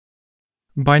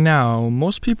By now,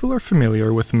 most people are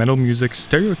familiar with metal music's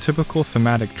stereotypical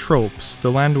thematic tropes, the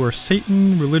land where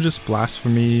Satan, religious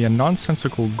blasphemy, and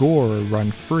nonsensical gore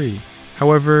run free.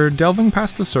 However, delving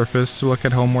past the surface to look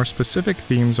at how more specific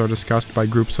themes are discussed by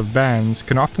groups of bands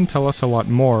can often tell us a lot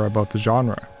more about the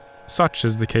genre. Such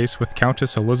is the case with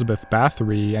Countess Elizabeth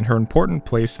Bathory and her important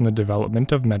place in the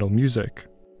development of metal music.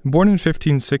 Born in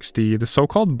 1560, the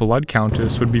so-called Blood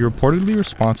Countess would be reportedly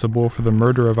responsible for the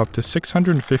murder of up to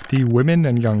 650 women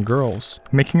and young girls,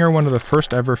 making her one of the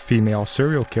first ever female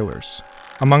serial killers.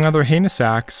 Among other heinous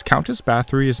acts, Countess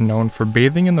Bathory is known for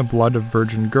bathing in the blood of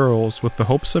virgin girls with the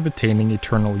hopes of attaining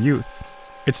eternal youth.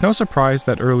 It's no surprise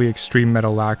that early extreme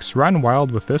metal acts ran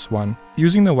wild with this one,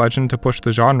 using the legend to push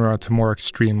the genre to more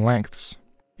extreme lengths.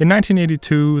 In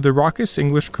 1982, the raucous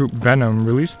English group Venom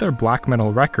released their black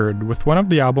metal record with one of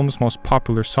the album's most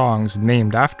popular songs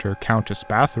named after Countess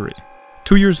Bathory.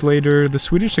 2 years later, the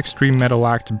Swedish extreme metal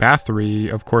act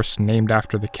Bathory, of course named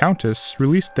after the Countess,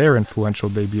 released their influential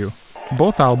debut.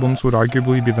 Both albums would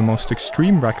arguably be the most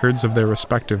extreme records of their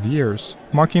respective years,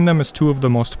 marking them as two of the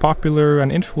most popular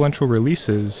and influential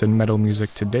releases in metal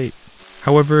music to date.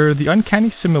 However, the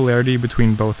uncanny similarity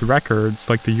between both records,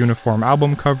 like the uniform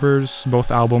album covers,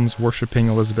 both albums worshipping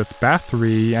Elizabeth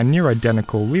Bathory, and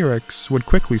near-identical lyrics, would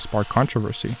quickly spark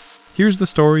controversy. Here's the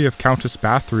story of Countess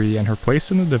Bathory and her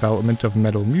place in the development of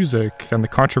metal music, and the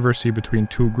controversy between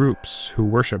two groups who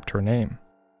worshipped her name.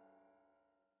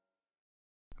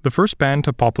 The first band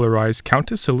to popularize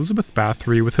Countess Elizabeth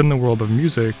Bathory within the world of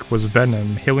music was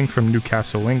Venom, hailing from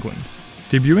Newcastle, England.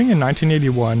 Debuting in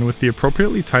 1981 with the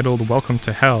appropriately titled Welcome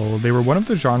to Hell, they were one of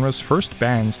the genre's first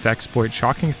bands to exploit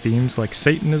shocking themes like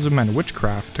Satanism and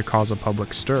witchcraft to cause a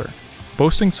public stir.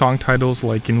 Boasting song titles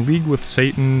like In League with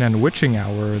Satan and Witching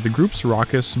Hour, the group's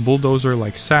raucous,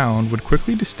 bulldozer-like sound would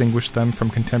quickly distinguish them from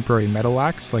contemporary metal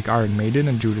acts like Iron Maiden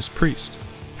and Judas Priest.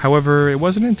 However, it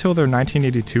wasn't until their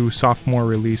 1982 sophomore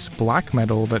release Black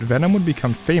Metal that Venom would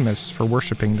become famous for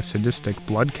worshipping the sadistic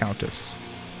Blood Countess.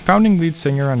 Founding lead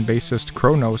singer and bassist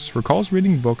Cronos recalls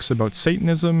reading books about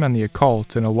Satanism and the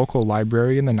occult in a local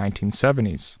library in the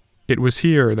 1970s. It was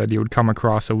here that he would come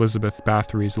across Elizabeth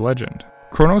Bathory's legend.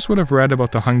 Cronos would have read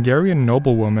about the Hungarian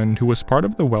noblewoman who was part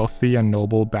of the wealthy and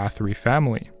noble Bathory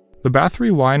family. The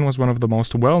Bathory line was one of the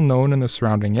most well-known in the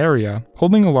surrounding area,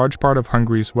 holding a large part of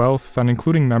Hungary's wealth and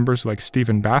including members like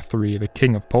Stephen Bathory, the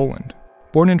King of Poland.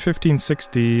 Born in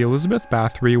 1560, Elizabeth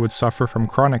Bathory would suffer from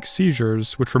chronic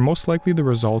seizures, which were most likely the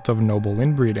result of noble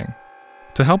inbreeding.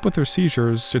 To help with her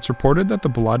seizures, it's reported that the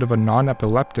blood of a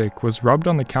non-epileptic was rubbed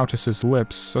on the Countess's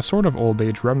lips, a sort of old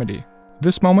age remedy.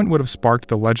 This moment would have sparked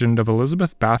the legend of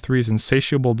Elizabeth Bathory's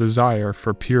insatiable desire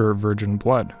for pure virgin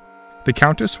blood. The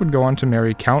Countess would go on to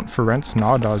marry Count Ferenc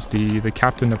Nadasdy, the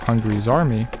captain of Hungary's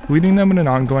army, leading them in an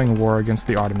ongoing war against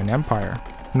the Ottoman Empire.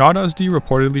 Nadasdy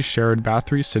reportedly shared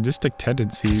Bathory's sadistic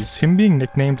tendencies, him being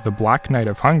nicknamed the Black Knight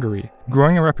of Hungary,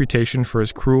 growing a reputation for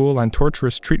his cruel and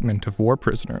torturous treatment of war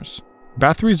prisoners.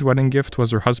 Bathory's wedding gift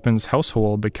was her husband's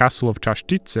household, the castle of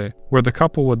Čaštice, where the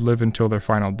couple would live until their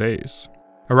final days.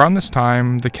 Around this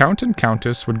time, the Count and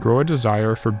Countess would grow a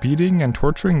desire for beating and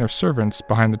torturing their servants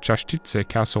behind the Čaštice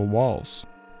castle walls.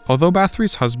 Although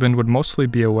Bathory's husband would mostly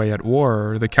be away at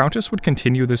war, the Countess would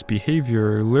continue this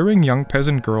behavior, luring young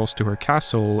peasant girls to her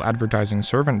castle, advertising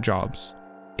servant jobs.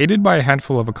 Aided by a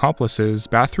handful of accomplices,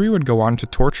 Bathory would go on to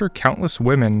torture countless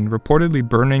women, reportedly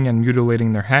burning and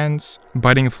mutilating their hands,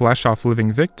 biting flesh off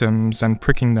living victims, and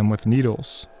pricking them with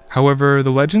needles. However,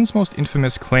 the legend's most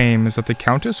infamous claim is that the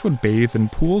Countess would bathe in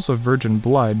pools of virgin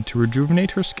blood to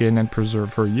rejuvenate her skin and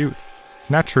preserve her youth.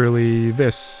 Naturally,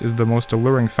 this is the most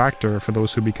alluring factor for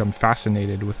those who become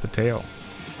fascinated with the tale.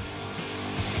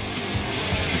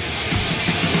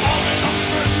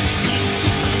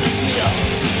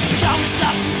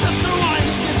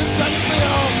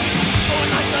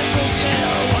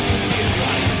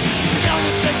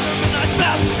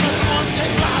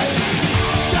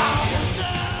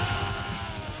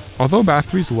 Although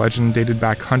Bathory's legend dated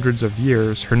back hundreds of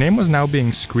years, her name was now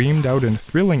being screamed out in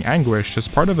thrilling anguish as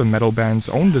part of a metal band's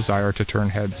own desire to turn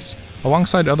heads.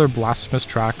 Alongside other blasphemous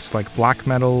tracks like Black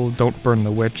Metal, Don't Burn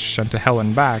the Witch, and To Hell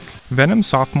and Back, Venom's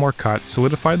sophomore cut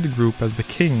solidified the group as the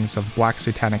kings of black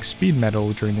satanic speed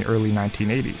metal during the early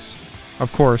 1980s.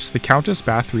 Of course, the Countess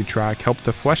Bathory track helped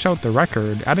to flesh out the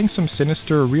record, adding some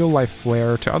sinister, real-life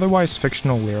flair to otherwise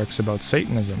fictional lyrics about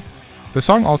Satanism. The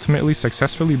song ultimately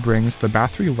successfully brings the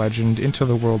Bathory legend into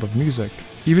the world of music,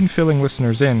 even filling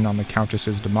listeners in on the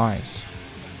Countess's demise.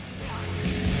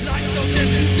 Welcome,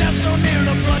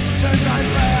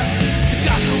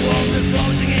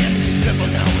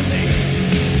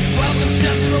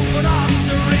 step, open arms,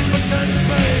 the reaper turns the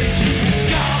page.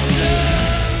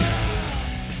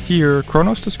 Here,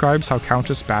 Cronos describes how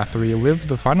Countess Bathory lived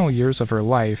the final years of her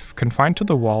life confined to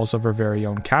the walls of her very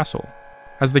own castle.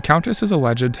 As the Countess is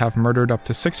alleged to have murdered up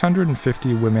to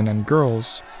 650 women and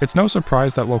girls, it's no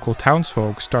surprise that local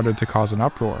townsfolk started to cause an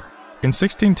uproar. In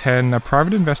 1610, a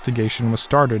private investigation was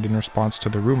started in response to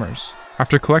the rumors.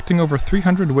 After collecting over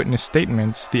 300 witness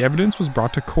statements, the evidence was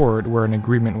brought to court where an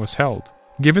agreement was held.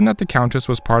 Given that the Countess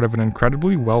was part of an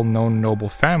incredibly well-known noble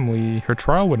family, her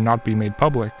trial would not be made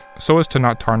public, so as to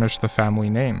not tarnish the family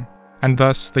name. And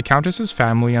thus, the Countess's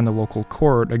family and the local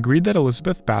court agreed that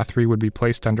Elizabeth Bathory would be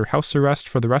placed under house arrest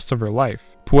for the rest of her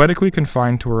life, poetically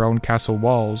confined to her own castle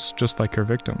walls, just like her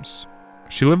victims.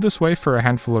 She lived this way for a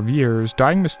handful of years,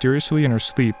 dying mysteriously in her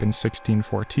sleep in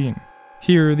 1614.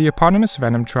 Here, the eponymous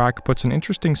Venom track puts an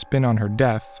interesting spin on her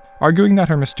death, arguing that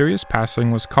her mysterious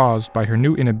passing was caused by her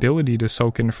new inability to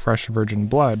soak in fresh virgin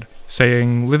blood,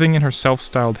 saying, "Living in her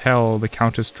self-styled hell, the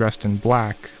Countess dressed in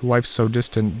black, life so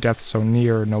distant, death so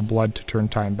near, no blood to turn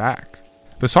time back."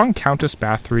 The song Countess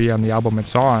Bathory on the album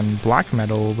it's on, black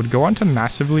metal, would go on to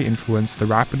massively influence the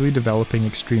rapidly developing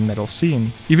extreme metal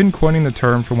scene, even coining the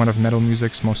term for one of metal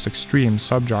music's most extreme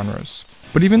subgenres.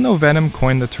 But even though Venom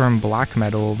coined the term black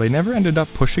metal, they never ended up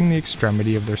pushing the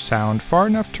extremity of their sound far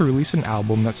enough to release an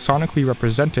album that sonically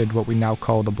represented what we now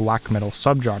call the black metal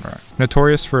subgenre,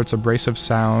 notorious for its abrasive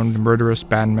sound, murderous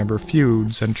band member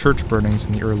feuds, and church burnings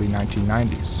in the early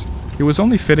 1990s. It was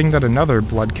only fitting that another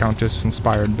Blood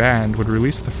Countess-inspired band would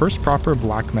release the first proper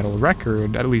black metal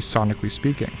record, at least sonically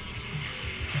speaking.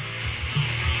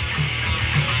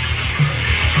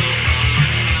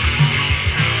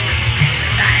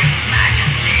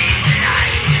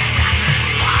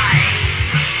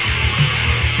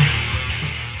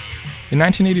 In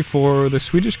 1984, the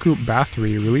Swedish group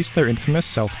Bathory released their infamous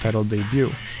self-titled debut.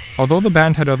 Although the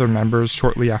band had other members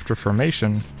shortly after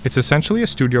formation, it's essentially a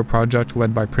studio project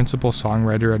led by principal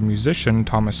songwriter and musician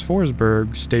Thomas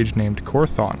Forsberg, stage-named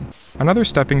Quorthon. Another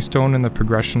stepping stone in the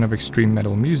progression of extreme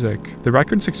metal music, the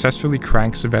record successfully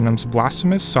cranks Venom's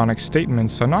blasphemous sonic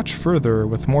statements a notch further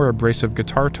with more abrasive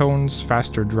guitar tones,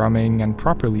 faster drumming, and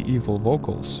properly evil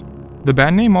vocals. The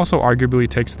band name also arguably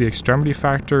takes the extremity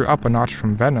factor up a notch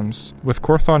from Venom's, with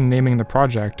Quorthon naming the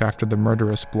project after the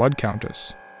murderous Blood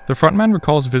Countess. The frontman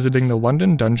recalls visiting the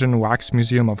London Dungeon Wax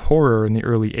Museum of Horror in the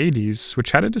early 80s,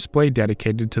 which had a display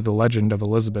dedicated to the legend of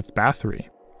Elizabeth Bathory.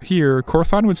 Here,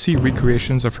 Quorthon would see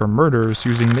recreations of her murders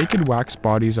using naked wax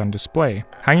bodies on display,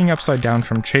 hanging upside down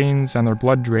from chains and their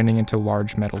blood draining into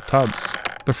large metal tubs.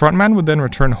 The frontman would then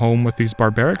return home with these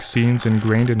barbaric scenes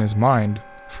ingrained in his mind,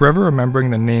 forever remembering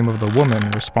the name of the woman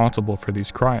responsible for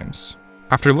these crimes.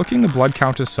 After looking the Blood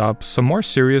Countess up, some more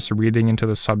serious reading into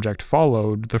the subject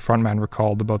followed, the frontman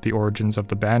recalled about the origins of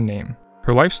the band name.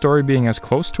 Her life story being as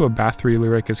close to a Bathory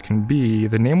lyric as can be,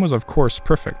 the name was of course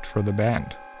perfect for the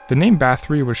band. The name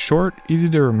Bathory was short, easy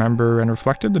to remember, and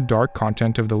reflected the dark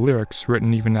content of the lyrics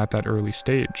written even at that early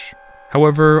stage.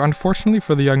 However, unfortunately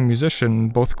for the young musician,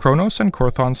 both Cronos and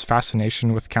Quorthon's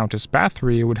fascination with Countess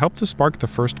Bathory would help to spark the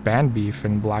first band beef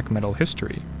in black metal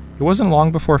history. It wasn't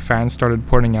long before fans started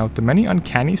pointing out the many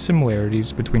uncanny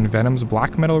similarities between Venom's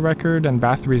black metal record and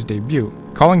Bathory's debut,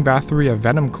 calling Bathory a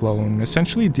Venom clone,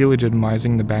 essentially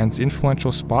delegitimizing the band's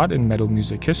influential spot in metal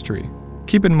music history.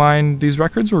 Keep in mind, these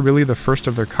records were really the first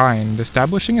of their kind,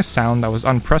 establishing a sound that was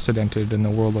unprecedented in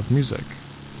the world of music.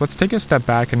 Let's take a step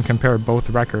back and compare both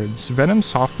records, Venom's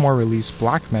sophomore release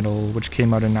Black Metal, which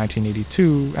came out in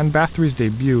 1982, and Bathory's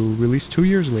debut, released 2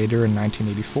 years later in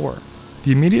 1984.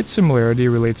 The immediate similarity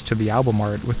relates to the album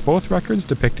art, with both records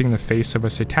depicting the face of a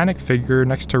satanic figure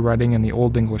next to writing in the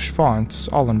Old English fonts,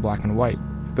 all in black and white.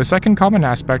 The second common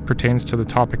aspect pertains to the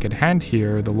topic at hand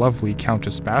here, the lovely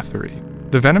Countess Bathory.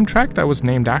 The Venom track that was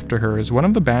named after her is one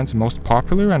of the band's most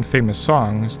popular and famous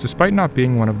songs, despite not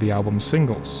being one of the album's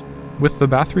singles. With the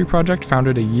Bathory project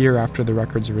founded a year after the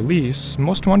record's release,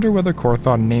 most wonder whether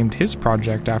Quorthon named his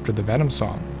project after the Venom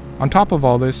song. On top of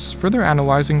all this, further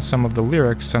analyzing some of the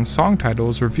lyrics and song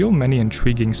titles reveal many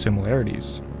intriguing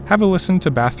similarities. Have a listen to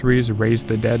Bathory's Raise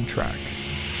the Dead track.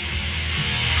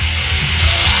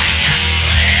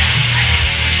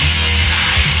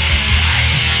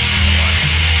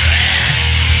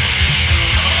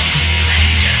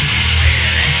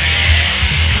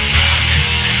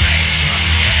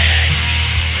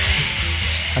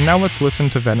 And now let's listen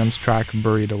to Venom's track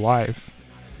Buried Alive.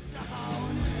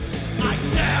 I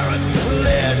tear at the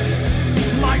lid,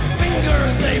 my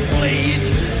fingers they bleed.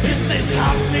 Is this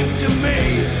happening to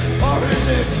me, or is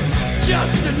it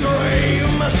just a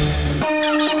dream?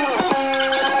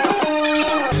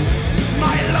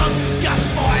 My lungs gasp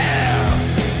for air,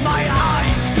 my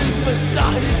eyes scream for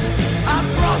sight. I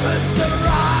promise to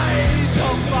rise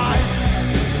on fire.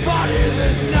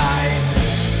 this night.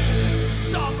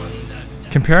 Summon the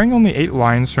dead. Comparing only 8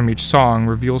 lines from each song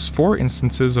reveals 4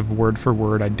 instances of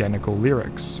word-for-word identical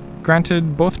lyrics.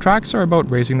 Granted, both tracks are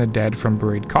about raising the dead from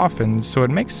buried coffins, so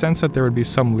it makes sense that there would be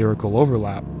some lyrical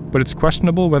overlap, but it's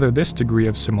questionable whether this degree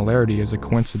of similarity is a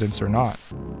coincidence or not.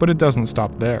 But it doesn't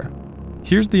stop there.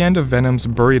 Here's the end of Venom's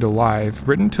Buried Alive,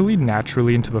 written to lead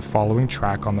naturally into the following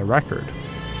track on the record.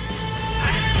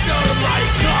 Answer my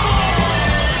call.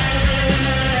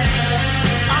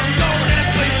 I'm gonna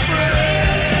be free.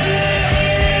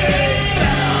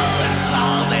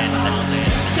 Falling,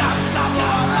 got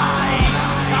your eyes.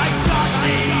 I taught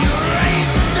me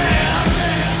raise the dead.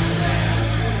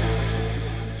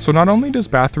 So not only does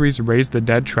Bathory's Raise the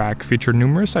Dead track feature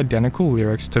numerous identical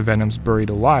lyrics to Venom's Buried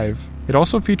Alive, it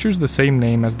also features the same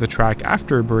name as the track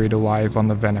after Buried Alive on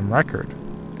the Venom record.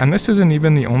 And this isn't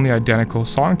even the only identical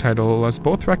song title, as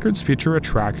both records feature a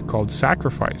track called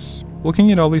Sacrifice.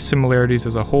 Looking at all these similarities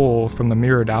as a whole, from the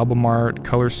mirrored album art,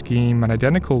 color scheme, and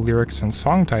identical lyrics and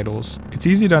song titles, it's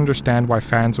easy to understand why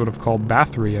fans would have called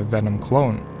Bathory a Venom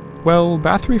clone. Well,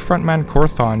 Bathory frontman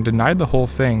Quorthon denied the whole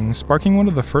thing, sparking one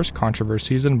of the first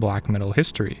controversies in black metal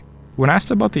history. When asked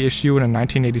about the issue in a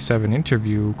 1987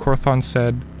 interview, Quorthon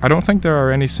said, "I don't think there are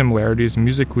any similarities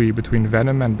musically between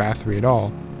Venom and Bathory at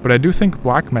all, but I do think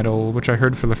black metal, which I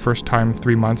heard for the first time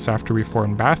 3 months after we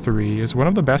formed Bathory, is one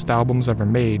of the best albums ever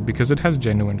made because it has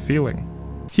genuine feeling."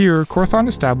 Here, Quorthon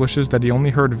establishes that he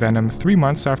only heard Venom 3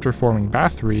 months after forming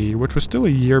Bathory, which was still a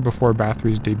year before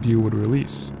Bathory's debut would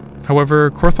release. However,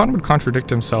 Quorthon would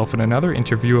contradict himself in another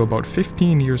interview about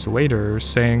 15 years later,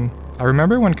 saying, "I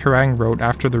remember when Kerrang wrote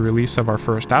after the release of our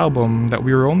first album that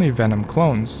we were only Venom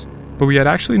clones. But we had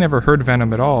actually never heard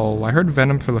Venom at all. I heard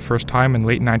Venom for the first time in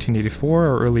late 1984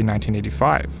 or early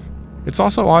 1985. It's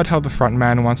also odd how the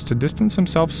frontman wants to distance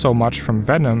himself so much from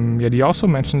Venom, yet he also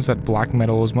mentions that black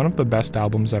metal is one of the best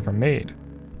albums ever made.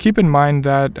 Keep in mind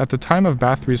that, at the time of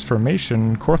Bathory's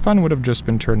formation, Quorthon would have just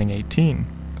been turning 18.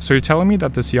 So you're telling me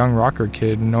that this young rocker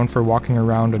kid, known for walking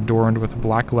around adorned with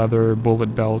black leather,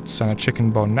 bullet belts, and a chicken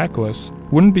bone necklace,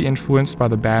 wouldn't be influenced by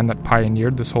the band that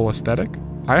pioneered this whole aesthetic?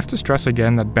 I have to stress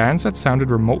again that bands that sounded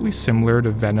remotely similar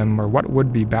to Venom or what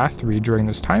would be Bathory during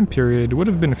this time period would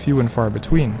have been few and far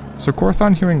between, so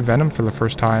Quorthon hearing Venom for the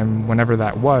first time, whenever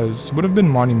that was, would have been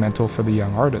monumental for the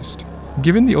young artist.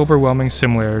 Given the overwhelming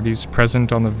similarities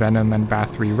present on the Venom and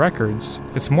Bathory records,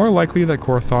 it's more likely that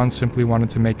Quorthon simply wanted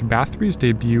to make Bathory's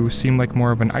debut seem like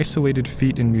more of an isolated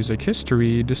feat in music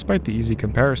history, despite the easy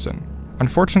comparison.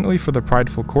 Unfortunately for the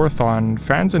prideful Quorthon,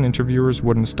 fans and interviewers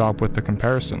wouldn't stop with the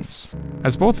comparisons.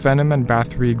 As both Venom and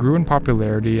Bathory grew in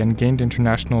popularity and gained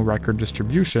international record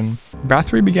distribution,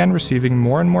 Bathory began receiving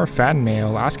more and more fan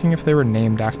mail asking if they were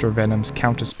named after Venom's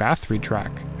Countess Bathory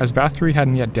track, as Bathory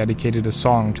hadn't yet dedicated a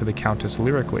song to the Countess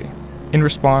lyrically. In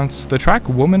response, the track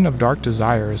Woman of Dark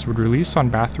Desires would release on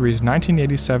Bathory's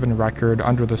 1987 record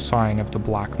Under the Sign of the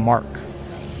Black Mark.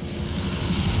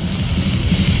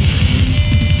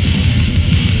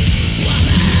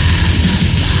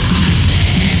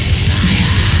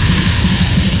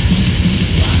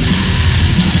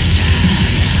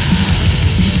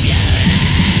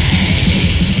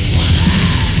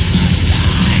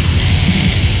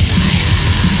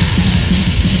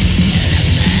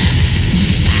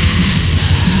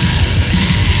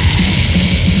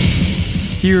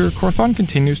 Here, Quorthon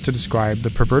continues to describe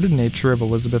the perverted nature of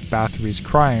Elizabeth Bathory's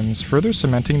crimes, further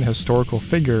cementing the historical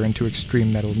figure into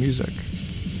extreme metal music.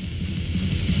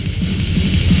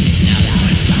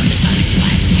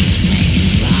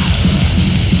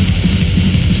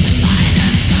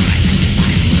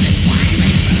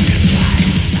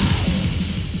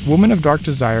 Woman of Dark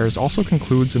Desires also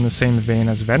concludes in the same vein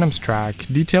as Venom's track,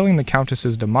 detailing the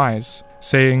Countess's demise,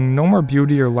 saying, "No more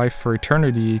beauty or life for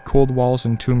eternity, cold walls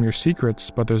entomb your secrets,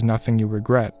 but there's nothing you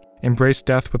regret. Embrace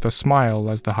death with a smile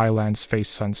as the highlands face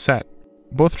sunset."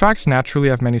 Both tracks naturally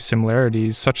have many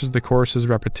similarities, such as the chorus's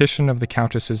repetition of the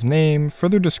Countess's name,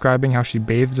 further describing how she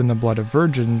bathed in the blood of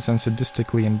virgins and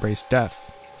sadistically embraced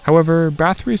death. However,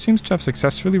 Bathory seems to have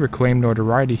successfully reclaimed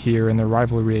notoriety here in their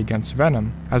rivalry against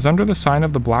Venom, as Under the Sign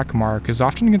of the Black Mark is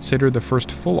often considered the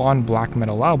first full-on black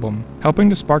metal album, helping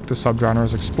to spark the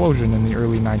subgenre's explosion in the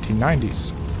early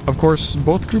 1990s. Of course,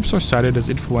 both groups are cited as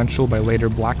influential by later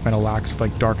black metal acts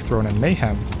like Darkthrone and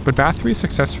Mayhem, but Bathory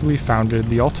successfully founded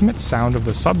the ultimate sound of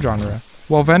the subgenre,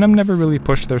 while Venom never really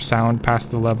pushed their sound past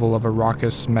the level of a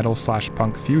raucous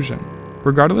metal/punk fusion.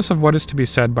 Regardless of what is to be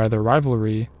said by their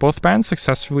rivalry, both bands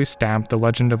successfully stamped the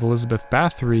legend of Elizabeth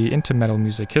Bathory into metal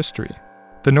music history.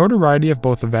 The notoriety of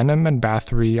both Venom and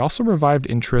Bathory also revived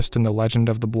interest in the legend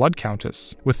of the Blood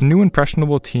Countess, with new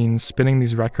impressionable teens spinning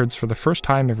these records for the first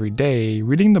time every day,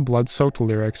 reading the blood-soaked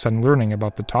lyrics and learning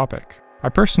about the topic. I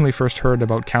personally first heard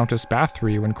about Countess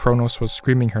Bathory when Cronos was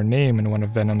screaming her name in one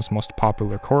of Venom's most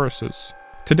popular choruses.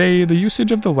 Today, the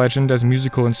usage of the legend as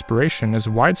musical inspiration is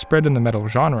widespread in the metal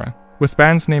genre, with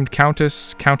bands named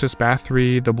Countess, Countess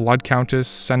Bathory, the Blood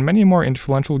Countess, and many more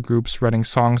influential groups writing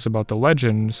songs about the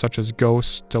legend, such as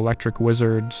Ghost, Electric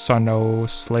Wizard, Sun-O,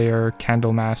 Slayer,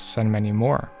 Candlemass, and many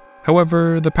more.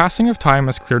 However, the passing of time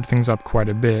has cleared things up quite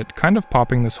a bit, kind of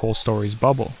popping this whole story's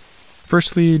bubble.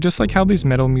 Firstly, just like how these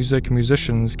metal music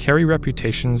musicians carry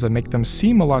reputations that make them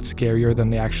seem a lot scarier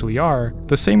than they actually are,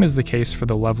 the same is the case for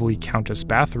the lovely Countess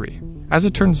Bathory. As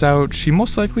it turns out, she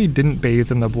most likely didn't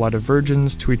bathe in the blood of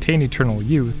virgins to attain eternal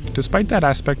youth, despite that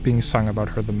aspect being sung about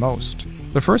her the most.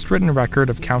 The first written record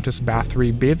of Countess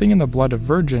Bathory bathing in the blood of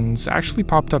virgins actually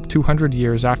popped up 200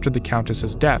 years after the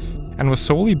Countess's death, and was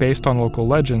solely based on local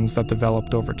legends that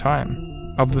developed over time.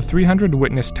 Of the 300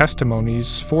 witness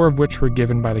testimonies, 4 of which were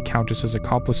given by the Countess's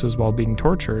accomplices while being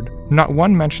tortured, not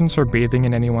one mentions her bathing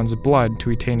in anyone's blood to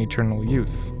attain eternal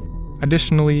youth.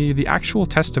 Additionally, the actual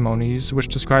testimonies, which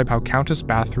describe how Countess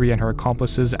Bathory and her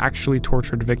accomplices actually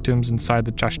tortured victims inside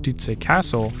the Chashtice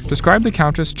castle, describe the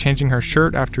Countess changing her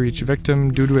shirt after each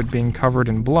victim due to it being covered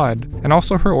in blood, and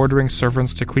also her ordering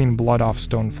servants to clean blood off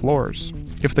stone floors.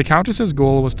 If the Countess's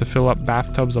goal was to fill up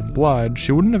bathtubs of blood,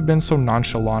 she wouldn't have been so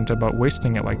nonchalant about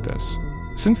wasting it like this.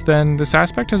 Since then, this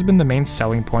aspect has been the main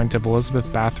selling point of Elizabeth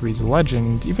Bathory's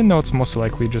legend, even though it's most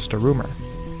likely just a rumor.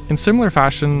 In similar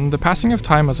fashion, the passing of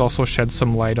time has also shed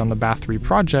some light on the Bathory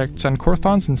project and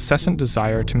Quorthon's incessant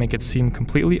desire to make it seem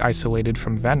completely isolated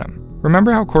from Venom.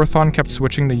 Remember how Quorthon kept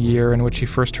switching the year in which he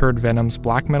first heard Venom's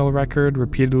black metal record,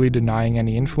 repeatedly denying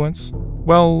any influence?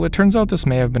 Well, it turns out this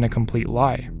may have been a complete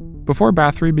lie. Before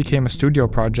Bathory became a studio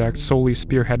project solely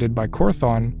spearheaded by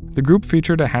Quorthon, the group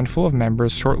featured a handful of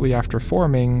members shortly after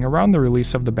forming, around the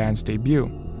release of the band's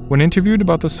debut. When interviewed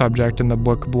about the subject in the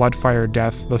book Blood, Fire,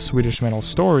 Death, The Swedish Metal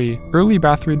Story, early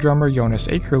Bathory drummer Jonas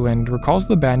Akerlund recalls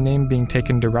the band name being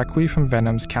taken directly from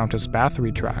Venom's Countess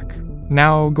Bathory track.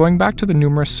 Now, going back to the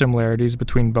numerous similarities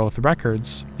between both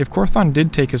records, if Quorthon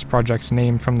did take his project's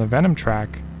name from the Venom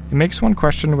track, it makes one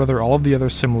question whether all of the other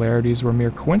similarities were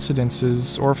mere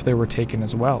coincidences or if they were taken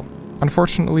as well.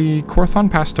 Unfortunately, Quorthon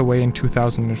passed away in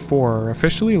 2004,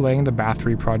 officially laying the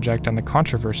Bathory project and the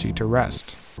controversy to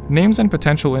rest. Names and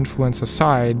potential influence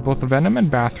aside, both Venom and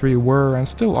Bathory were and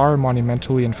still are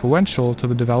monumentally influential to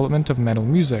the development of metal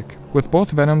music, with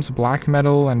both Venom's black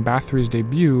metal and Bathory's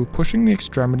debut pushing the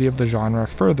extremity of the genre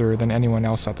further than anyone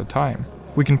else at the time.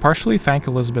 We can partially thank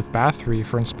Elizabeth Bathory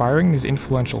for inspiring these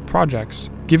influential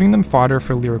projects, giving them fodder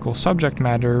for lyrical subject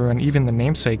matter and even the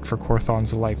namesake for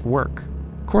Quorthon's life work.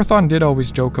 Quorthon did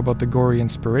always joke about the gory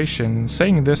inspiration,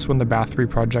 saying this when the Bathory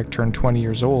project turned 20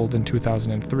 years old in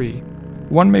 2003.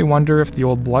 One may wonder if the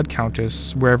old Blood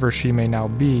Countess, wherever she may now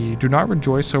be, do not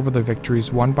rejoice over the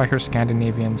victories won by her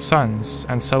Scandinavian sons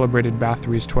and celebrated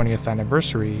Bathory's 20th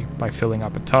anniversary by filling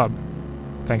up a tub.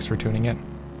 Thanks for tuning in.